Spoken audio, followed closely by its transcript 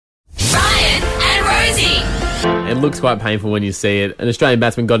It looks quite painful when you see it. An Australian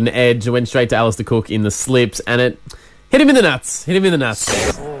batsman got an edge, went straight to Alastair Cook in the slips, and it hit him in the nuts.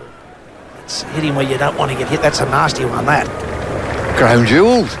 It's hit him where you don't want to get hit. That's a nasty one, that. Crown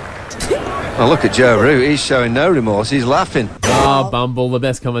jewels. Oh, look at Joe Root. He's showing no remorse. He's laughing. Oh, Bumble, the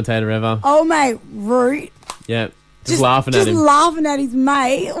best commentator ever. Oh, mate, Root. Yeah, just laughing at him. Just laughing at his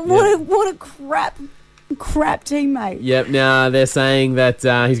mate. What a crap teammate. Yep, now they're saying that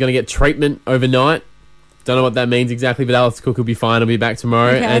he's going to get treatment overnight. Don't know what that means exactly, but Alastair Cook will be fine. He'll be back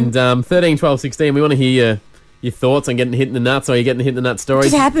tomorrow. Okay. And 13, 12, 16, we want to hear your thoughts on getting hit in the nuts, or you getting hit in the nuts stories.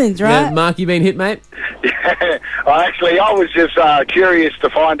 It just happens, right? Yeah, Mark, you been hit, mate? Yeah, I was just curious to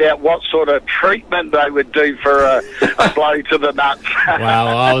find out what sort of treatment they would do for a blow to the nuts.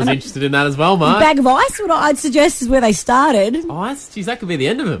 Well, I was interested in that as well, Mark. Bag of ice, what I'd suggest is where they started. Ice? Jeez, that could be the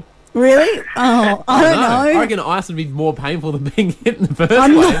end of him. Really? Oh, I don't know. I reckon ice would be more painful than being hit in the first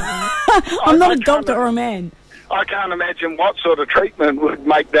place. I'm not a doctor or a man. I can't imagine what sort of treatment would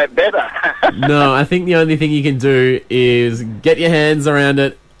make that better. No, I think the only thing you can do is get your hands around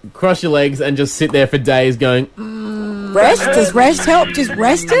it, cross your legs, and just sit there for days going... Rest? Does rest help? Just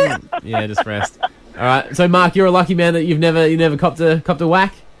rest it? Yeah, just rest. All right, so Mark, you're a lucky man that you never copped a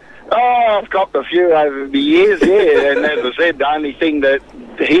whack? Oh, I've copped a few over the years, yeah, and as I said, the only thing that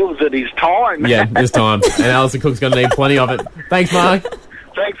heals it is time. Yeah, this time. And Alastair Cook's going to need plenty of it. Thanks, Mark.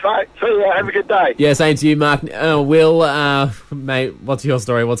 Thanks, mate. See you. Have a good day. Yeah, same to you, Mark. Will, mate, what's your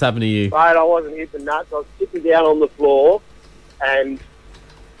story? What's happened to you? Mate, I wasn't hit the nuts. I was sitting down on the floor, and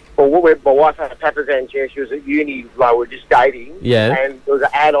my wife had a Papazan chair. She was at uni. Like, we were just dating. Yeah. And there was an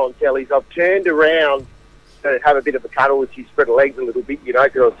ad on telly. So I've turned around to have a bit of a cuddle with. She spread her legs a little bit,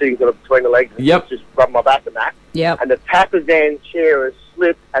 because I was sitting sort of between the legs and just rubbed my back and that. Yep. And the Papazan chair has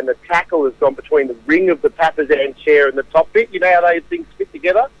slipped, and the tackle has gone between the ring of the Papazan chair and the top bit. You know how those things fit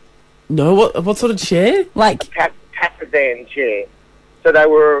together? No, what sort of chair? Like Papazan chair. So they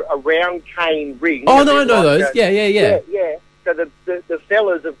were a round cane ring. Oh, no, I know those. Yeah. So the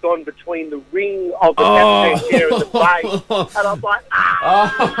fellas have gone between the ring of the Papazan chair and the base. And I'm like,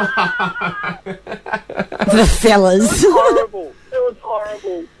 the fellas. It was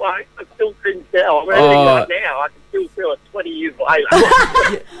horrible. Like, I still cringe now. I'm anything right now. I can still feel it 20 years later.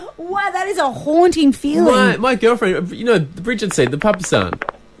 Wow, that is a haunting feeling. My girlfriend, Bridget said, the Papasan.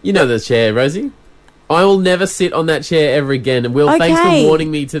 You know the chair, Rosie. I will never sit on that chair ever again. And Will, thanks for warning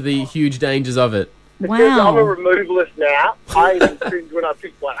me to the huge dangers of it. Wow. Because I'm a removalist now, I even cringe when I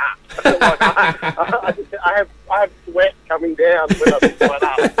pick one up. I have sweat coming down when I pick one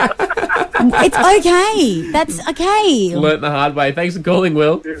up. It's okay. That's okay. Learnt the hard way. Thanks for calling,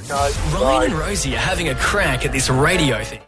 Will. Ryan and Rosie are having a crack at this radio thing.